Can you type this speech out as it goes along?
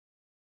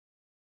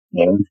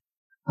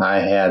I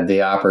had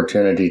the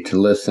opportunity to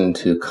listen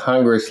to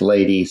Congress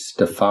Lady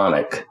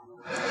Stepanik.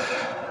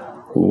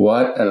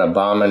 What an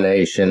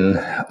abomination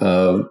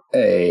of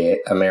a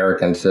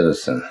American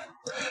citizen.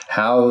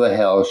 How the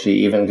hell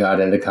she even got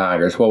into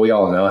Congress? Well, we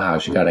all know how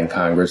she got in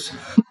Congress.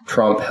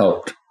 Trump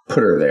helped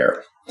put her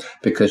there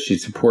because she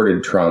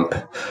supported Trump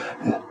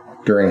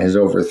during his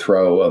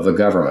overthrow of the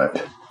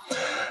government.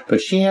 But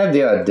she had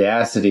the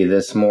audacity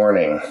this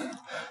morning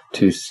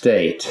to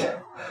state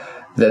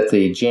that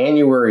the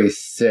January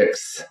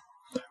 6th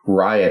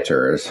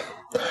rioters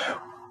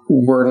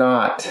were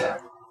not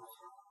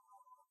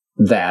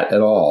that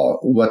at all.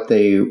 What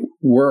they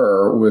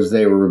were was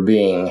they were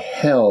being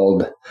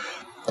held.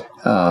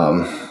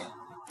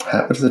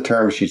 What was the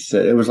term she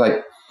said? It was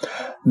like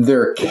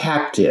they're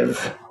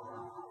captive.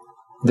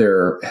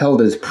 They're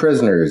held as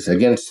prisoners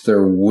against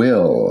their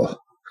will.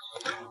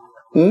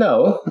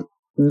 No,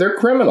 they're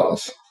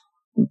criminals.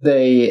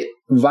 They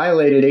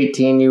violated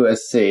 18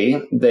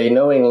 U.S.C. They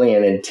knowingly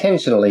and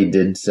intentionally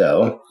did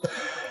so.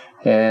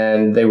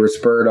 And they were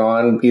spurred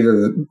on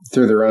either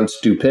through their own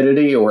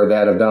stupidity or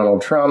that of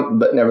Donald Trump.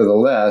 But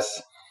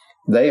nevertheless,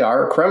 they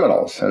are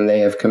criminals and they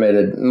have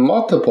committed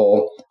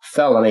multiple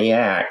felony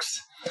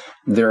acts.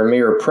 Their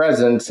mere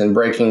presence and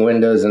breaking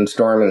windows and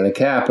storming the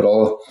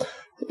Capitol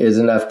is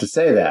enough to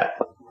say that.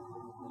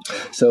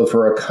 So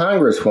for a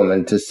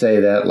congresswoman to say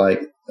that,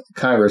 like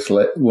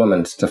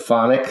Congresswoman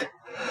Stepanik,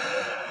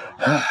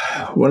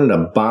 what an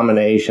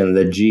abomination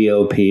the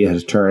GOP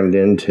has turned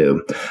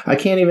into. I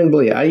can't even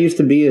believe it. I used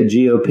to be a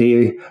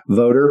GOP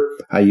voter.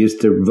 I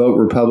used to vote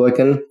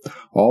Republican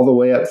all the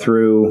way up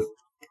through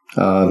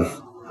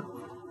up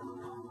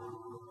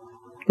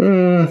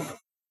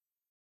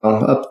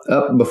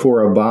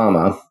before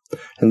Obama.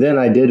 And then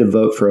I did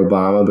vote for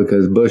Obama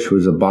because Bush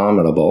was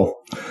abominable.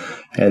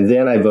 And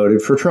then I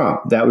voted for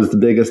Trump. That was the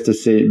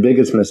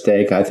biggest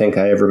mistake I think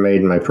I ever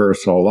made in my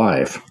personal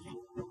life.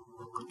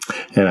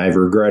 And I've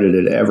regretted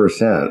it ever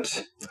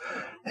since.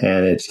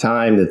 And it's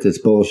time that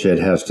this bullshit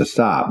has to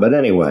stop. But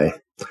anyway,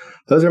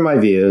 those are my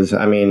views.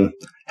 I mean,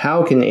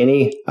 how can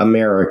any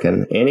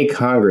American, any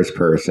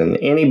congressperson,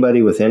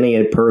 anybody with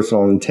any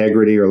personal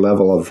integrity or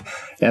level of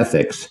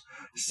ethics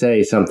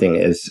say something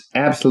as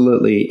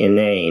absolutely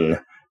inane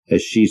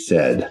as she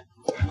said?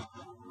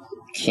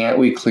 Can't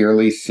we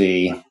clearly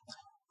see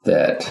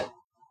that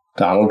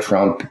Donald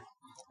Trump,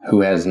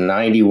 who has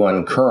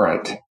 91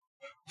 current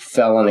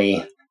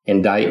felony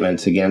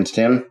indictments against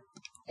him,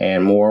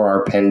 and more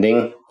are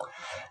pending,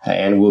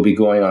 and will be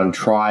going on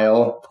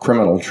trial,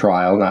 criminal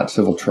trial, not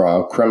civil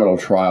trial, criminal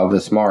trial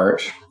this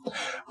March,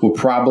 will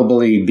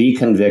probably be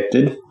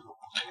convicted.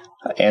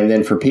 And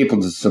then for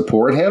people to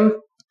support him,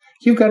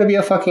 you've got to be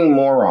a fucking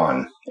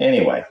moron.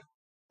 Anyway,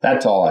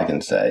 that's all I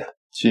can say.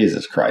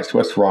 Jesus Christ,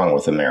 what's wrong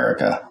with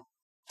America?